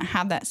just doesn't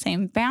have that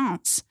same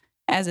bounce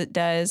as it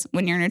does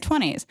when you're in your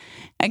 20s.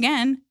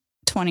 Again,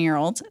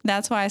 20-year-olds,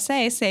 that's why I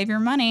say save your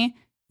money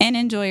and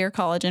enjoy your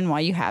collagen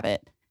while you have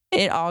it.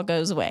 It all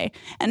goes away.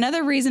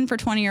 Another reason for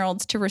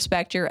 20-year-olds to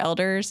respect your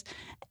elders,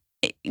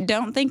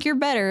 don't think you're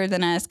better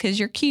than us because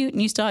you're cute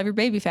and you still have your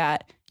baby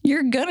fat.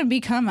 You're going to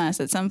become us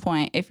at some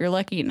point if you're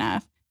lucky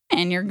enough,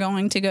 and you're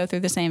going to go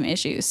through the same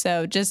issues.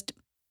 So just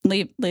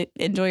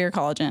enjoy your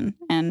collagen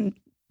and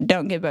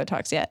don't get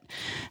Botox yet.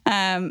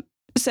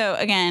 So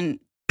again,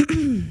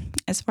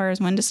 as far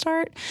as when to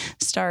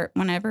start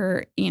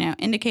whenever,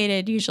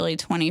 indicated, usually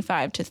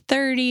 25 to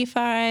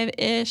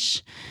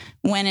 35-ish.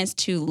 When it's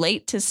too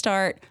late to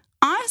start,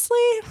 honestly,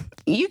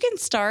 you can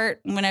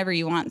start whenever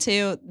you want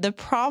to. The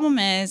problem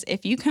is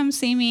if you come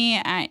see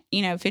me at,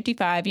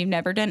 55, you've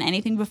never done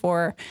anything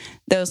before,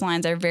 those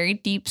lines are very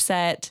deep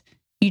set.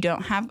 You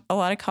don't have a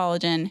lot of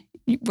collagen.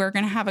 We're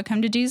going to have a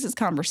come to Jesus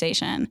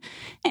conversation.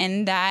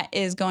 And that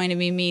is going to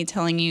be me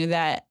telling you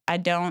that I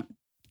don't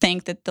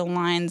think that the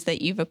lines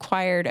that you've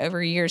acquired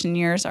over years and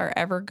years are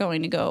ever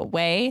going to go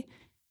away.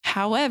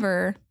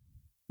 However,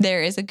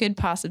 there is a good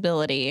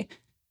possibility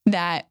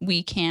that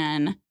we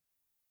can not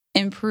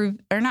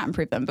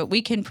improve them, but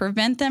we can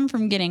prevent them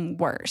from getting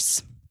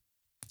worse.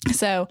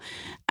 So,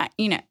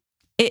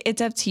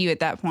 it's up to you at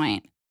that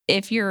point.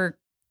 If you're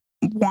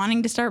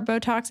wanting to start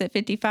Botox at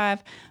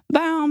 55, by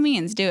all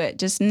means do it.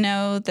 Just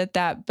know that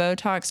that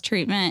Botox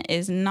treatment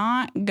is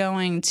not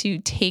going to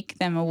take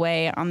them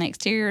away on the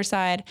exterior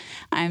side.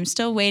 I'm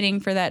still waiting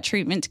for that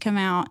treatment to come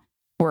out.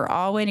 We're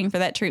all waiting for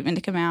that treatment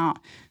to come out.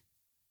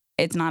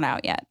 It's not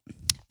out yet.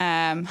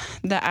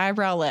 The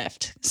eyebrow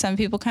lift. Some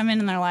people come in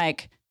and they're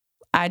like,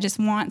 I just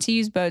want to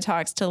use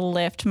Botox to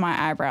lift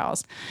my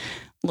eyebrows.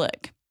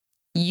 Look,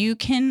 you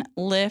can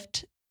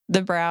lift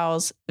the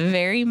brows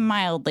very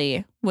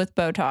mildly with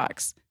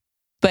Botox,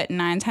 but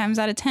 9 times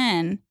out of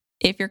 10,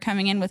 if you're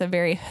coming in with a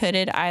very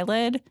hooded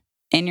eyelid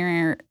and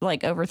you're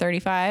like over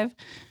 35,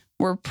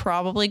 we're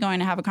probably going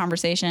to have a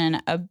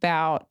conversation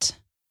about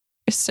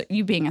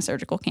you being a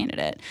surgical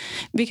candidate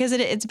because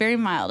it's very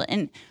mild.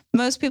 And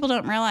most people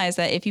don't realize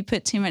that if you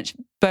put too much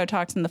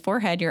Botox in the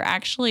forehead, you're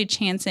actually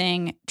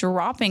chancing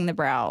dropping the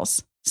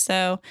brows.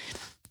 So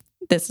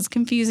this is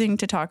confusing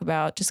to talk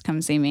about. Just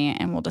come see me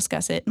and we'll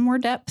discuss it in more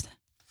depth.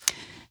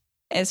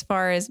 As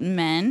far as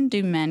men,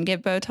 do men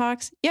get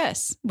Botox?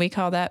 Yes, we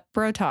call that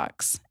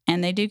Brotox,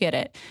 and they do get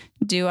it.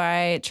 Do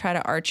I try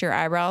to arch your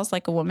eyebrows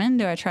like a woman?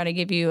 Do I try to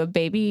give you a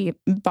baby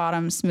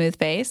bottom smooth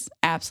face?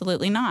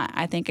 Absolutely not.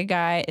 I think a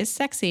guy is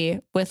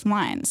sexy with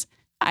lines.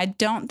 I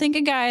don't think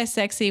a guy is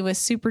sexy with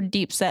super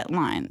deep set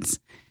lines.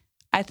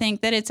 I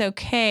think that it's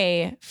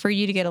okay for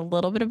you to get a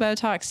little bit of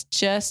Botox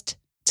just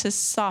to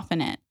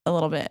soften it a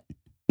little bit.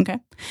 Okay.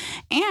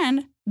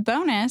 And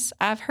bonus,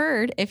 I've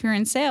heard if you're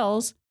in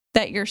sales,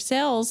 that your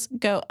sales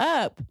go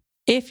up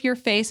if your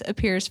face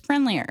appears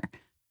friendlier.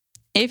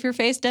 If your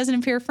face doesn't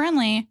appear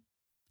friendly,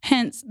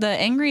 hence the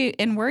angry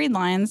and worried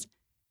lines,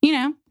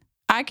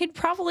 I could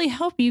probably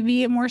help you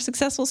be a more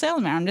successful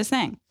salesman. I'm just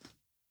saying.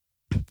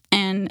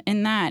 And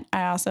in that,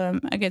 I also am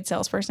a good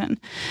salesperson.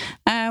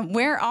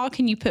 Where all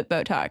can you put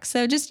Botox?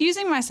 So just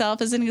using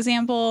myself as an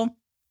example,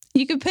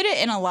 you could put it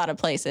in a lot of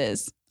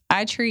places.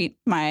 I treat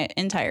my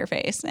entire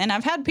face. And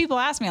I've had people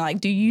ask me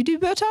like, do you do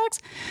Botox?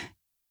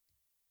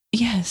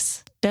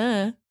 Yes,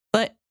 duh.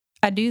 But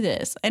I do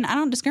this and I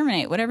don't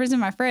discriminate. Whatever's in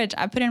my fridge,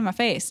 I put it in my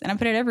face and I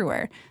put it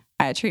everywhere.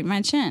 I treat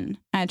my chin.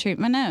 I treat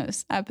my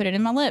nose. I put it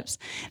in my lips.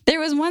 There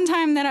was one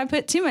time that I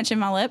put too much in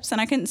my lips and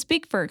I couldn't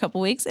speak for a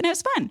couple weeks and it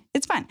was fun.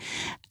 It's fun.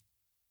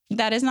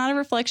 That is not a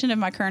reflection of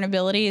my current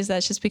abilities.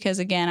 That's just because,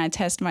 again, I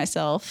test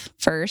myself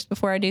first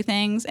before I do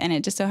things. And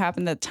it just so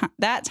happened that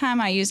that time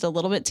I used a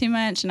little bit too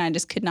much and I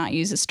just could not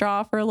use a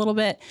straw for a little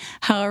bit.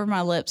 However,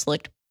 my lips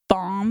looked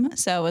bomb,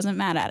 so I wasn't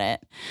mad at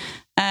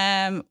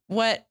it.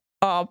 What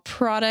all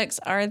products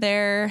are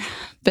there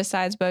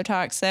besides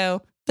Botox?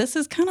 So this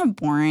is kind of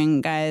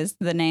boring, guys.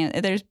 The name,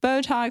 there's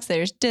Botox,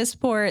 there's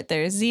Dysport,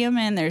 there's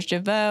Xeomin, there's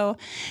Jeuveau.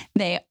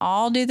 They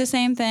all do the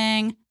same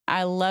thing.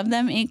 I love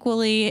them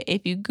equally.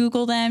 If you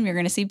Google them, you're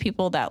going to see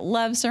people that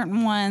love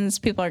certain ones.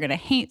 People are going to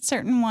hate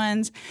certain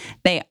ones.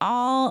 They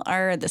all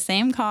are the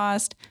same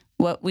cost.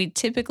 What we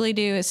typically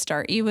do is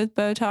start you with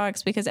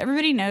Botox because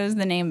everybody knows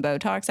the name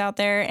Botox out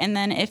there. And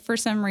then if for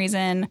some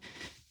reason,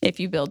 if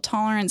you build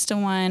tolerance to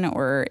one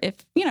or if,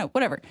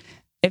 whatever,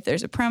 if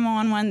there's a promo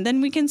on one,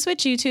 then we can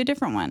switch you to a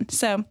different one.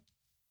 So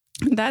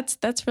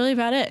that's really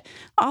about it.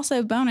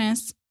 Also,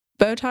 bonus,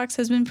 Botox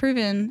has been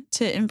proven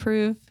to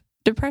improve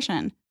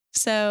depression.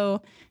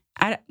 So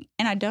I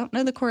don't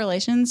know the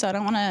correlation, so I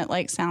don't want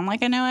to sound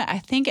like I know it. I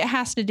think it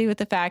has to do with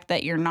the fact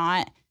that you're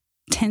not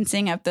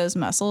tensing up those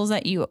muscles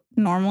that you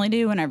normally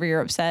do whenever you're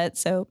upset.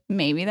 So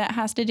maybe that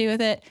has to do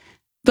with it.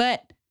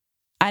 But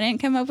I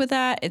didn't come up with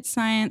that. It's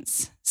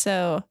science.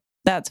 So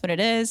that's what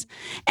it is.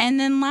 And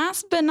then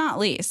last but not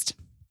least,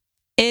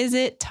 is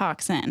it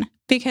toxin?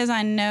 Because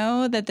I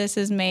know that this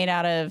is made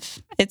out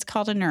of, it's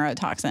called a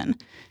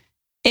neurotoxin.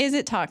 Is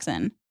it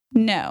toxin?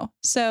 No.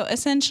 So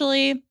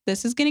essentially,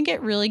 this is going to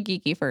get really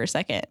geeky for a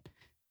second.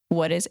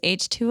 What is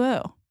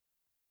H2O?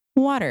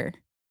 Water.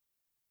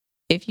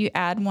 If you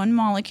add one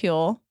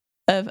molecule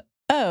of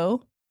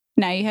O,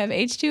 now you have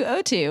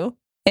H2O2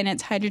 and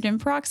it's hydrogen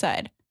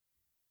peroxide.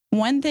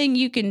 One thing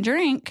you can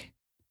drink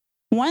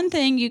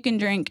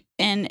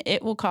and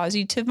it will cause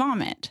you to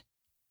vomit.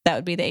 That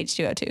would be the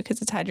H2O2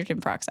 because it's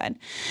hydrogen peroxide.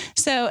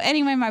 So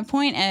anyway, my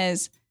point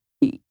is,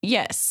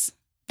 yes,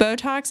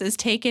 Botox is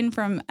taken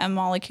from a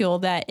molecule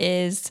that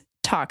is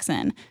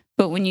toxin,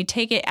 but when you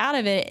take it out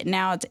of it,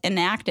 now it's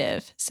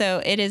inactive.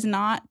 So it is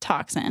not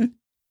toxin.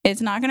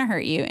 It's not going to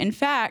hurt you. In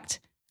fact,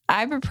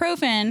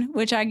 ibuprofen,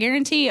 which I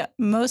guarantee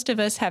most of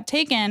us have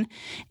taken,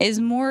 is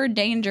more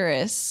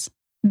dangerous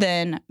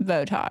than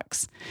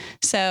Botox.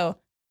 So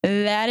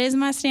that is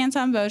my stance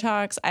on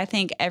Botox. I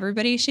think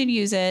everybody should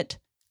use it.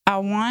 I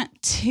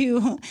want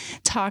to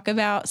talk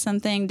about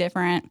something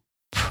different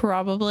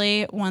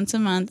probably once a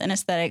month in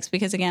aesthetics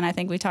because, again, I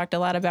think we talked a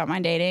lot about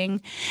my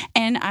dating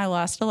and I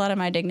lost a lot of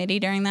my dignity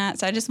during that.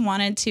 So I just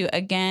wanted to,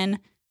 again,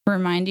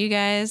 remind you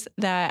guys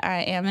that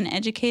I am an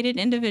educated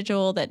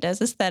individual that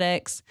does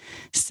aesthetics.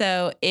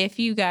 So if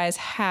you guys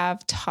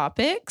have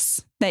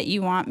topics that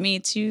you want me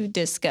to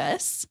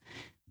discuss,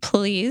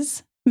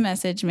 please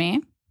message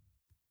me.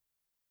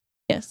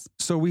 Yes.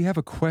 So we have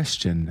a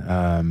question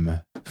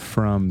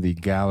from the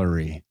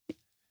gallery.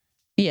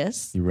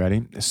 Yes. You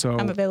ready? So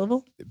I'm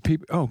available.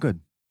 people. Oh, good,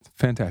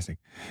 fantastic.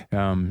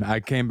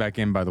 I came back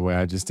in, by the way.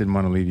 I just didn't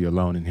want to leave you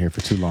alone in here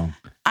for too long.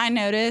 I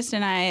noticed,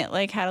 and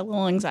I had a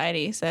little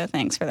anxiety, so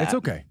thanks for that. It's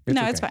okay.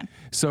 It's fine.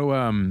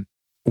 So,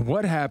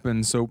 what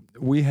happened? So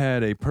we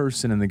had a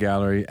person in the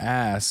gallery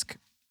ask,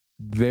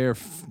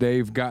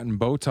 they've gotten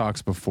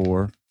Botox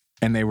before,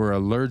 and they were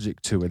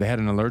allergic to it. They had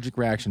an allergic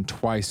reaction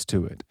twice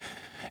to it,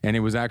 and it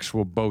was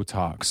actual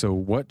Botox. So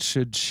what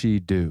should she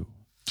do?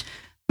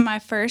 My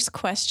first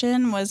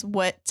question was,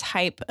 what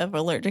type of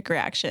allergic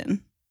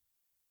reaction?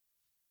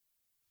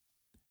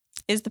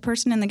 Is the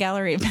person in the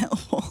gallery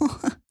available?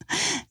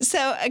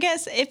 So I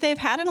guess if they've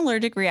had an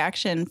allergic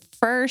reaction,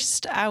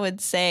 first, I would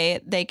say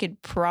they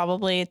could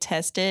probably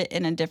test it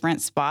in a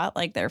different spot,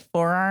 like their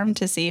forearm,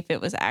 to see if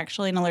it was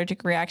actually an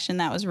allergic reaction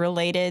that was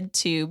related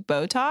to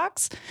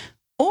Botox,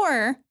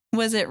 or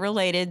was it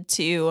related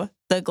to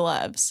the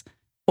gloves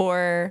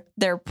or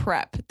their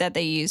prep that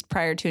they used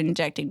prior to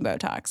injecting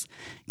Botox.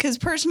 Because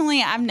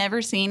personally, I've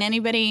never seen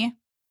anybody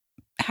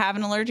have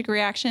an allergic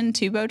reaction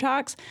to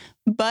Botox,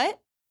 but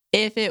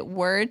if it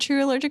were a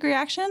true allergic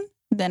reaction,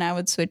 then I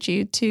would switch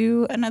you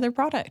to another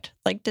product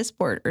like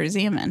Dysport or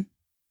Xeomin.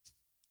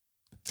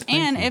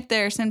 And if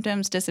their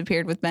symptoms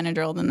disappeared with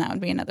Benadryl, then that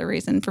would be another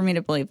reason for me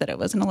to believe that it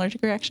was an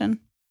allergic reaction.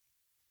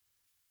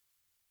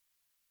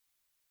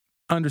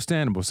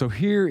 Understandable. So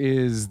here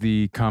is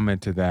the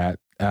comment to that.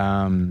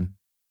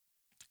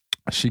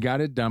 She got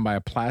it done by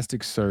a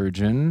plastic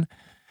surgeon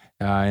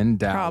in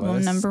Dallas.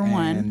 Problem number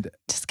one.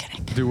 Just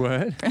kidding. Do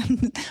what?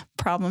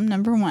 Problem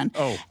number one.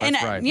 Oh,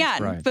 that's right. Yeah,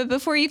 that's right. But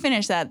before you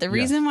finish that, the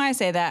reason why I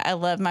say that, I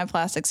love my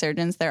plastic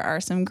surgeons. There are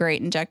some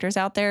great injectors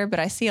out there, but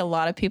I see a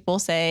lot of people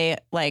say,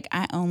 like,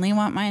 I only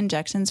want my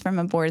injections from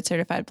a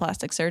board-certified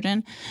plastic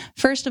surgeon.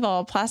 First of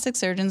all, plastic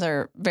surgeons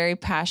are very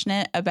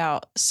passionate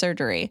about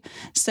surgery,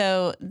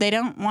 so they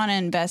don't want to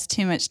invest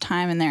too much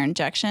time in their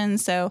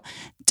injections. So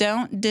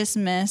don't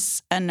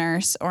dismiss a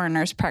nurse or a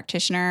nurse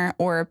practitioner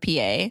or a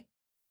PA.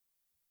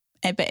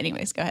 But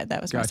anyways, go ahead. That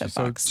was my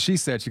soapbox. So she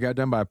said she got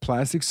done by a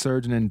plastic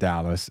surgeon in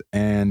Dallas,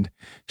 and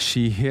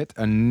she hit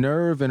a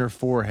nerve in her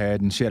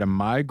forehead, and she had a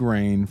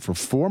migraine for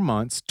 4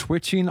 months,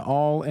 twitching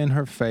all in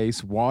her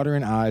face,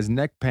 watering eyes,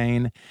 neck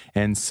pain,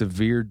 and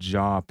severe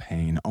jaw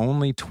pain.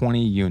 Only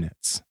 20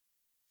 units.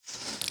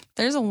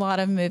 There's a lot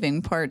of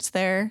moving parts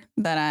there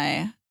that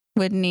I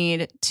would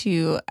need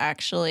to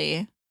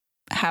actually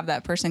have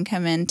that person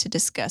come in to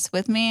discuss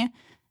with me.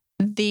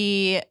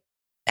 The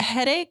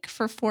headache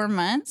for 4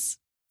 months,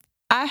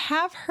 I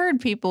have heard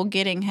people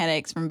getting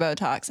headaches from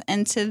Botox.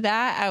 And to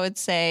that, I would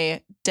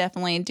say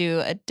definitely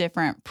do a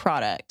different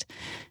product.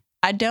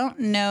 I don't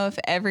know if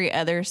every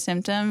other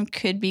symptom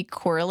could be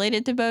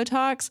correlated to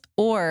Botox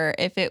or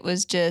if it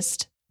was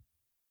just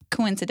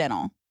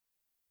coincidental.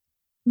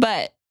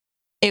 But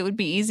it would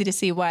be easy to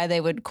see why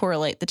they would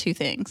correlate the two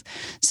things.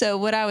 So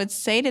what I would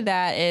say to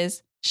that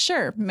is,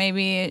 sure,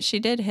 maybe she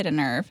did hit a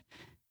nerve.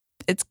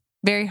 It's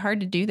very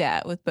hard to do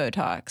that with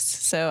Botox.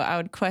 So I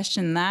would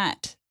question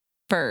that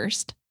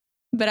first,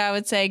 but I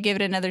would say give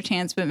it another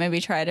chance, but maybe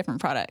try a different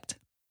product.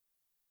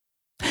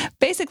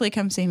 Basically,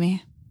 come see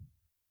me.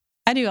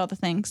 I do all the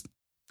things.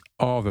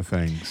 All the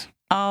things.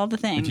 All the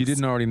things. If you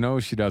didn't already know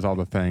she does all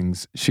the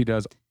things, she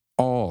does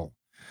all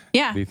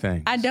the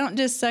things. I don't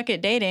just suck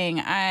at dating.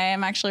 I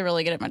am actually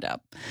really good at my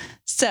job.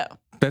 So.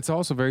 That's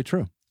also very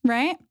true.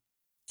 Right?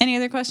 Any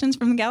other questions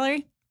from the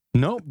gallery?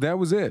 Nope, that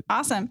was it.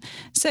 Awesome.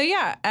 So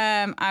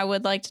I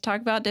would like to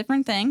talk about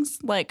different things,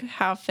 like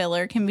how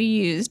filler can be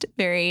used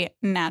very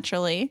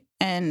naturally.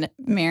 And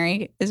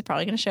Mary is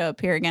probably going to show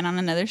up here again on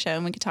another show,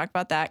 and we could talk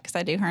about that because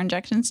I do her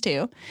injections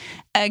too.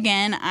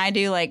 Again, I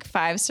do like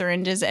 5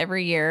 syringes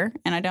every year,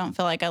 and I don't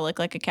feel like I look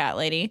like a cat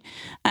lady.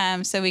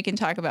 So we can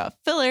talk about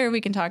filler. We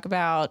can talk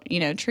about,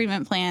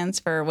 treatment plans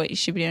for what you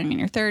should be doing in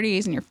your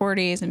 30s and your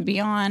 40s and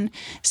beyond.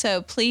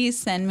 So please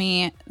send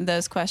me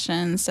those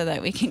questions so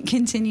that we can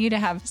continue to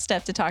have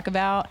stuff to talk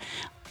about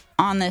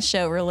on this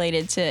show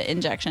related to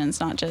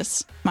injections, not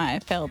just my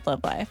failed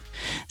love life.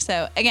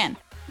 So again,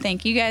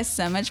 thank you guys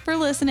so much for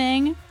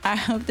listening. I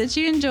hope that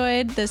you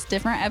enjoyed this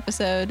different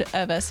episode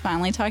of us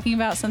finally talking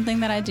about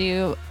something that I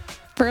do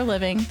for a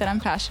living that I'm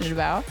passionate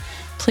about.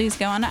 Please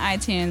go on to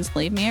iTunes,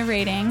 leave me a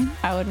rating.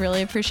 I would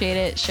really appreciate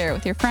it. Share it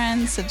with your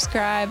friends,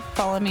 subscribe,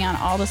 follow me on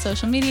all the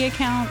social media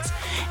accounts.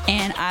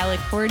 And I look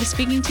forward to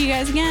speaking to you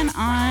guys again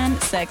on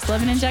Sex,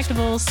 Love, and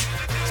Injectables.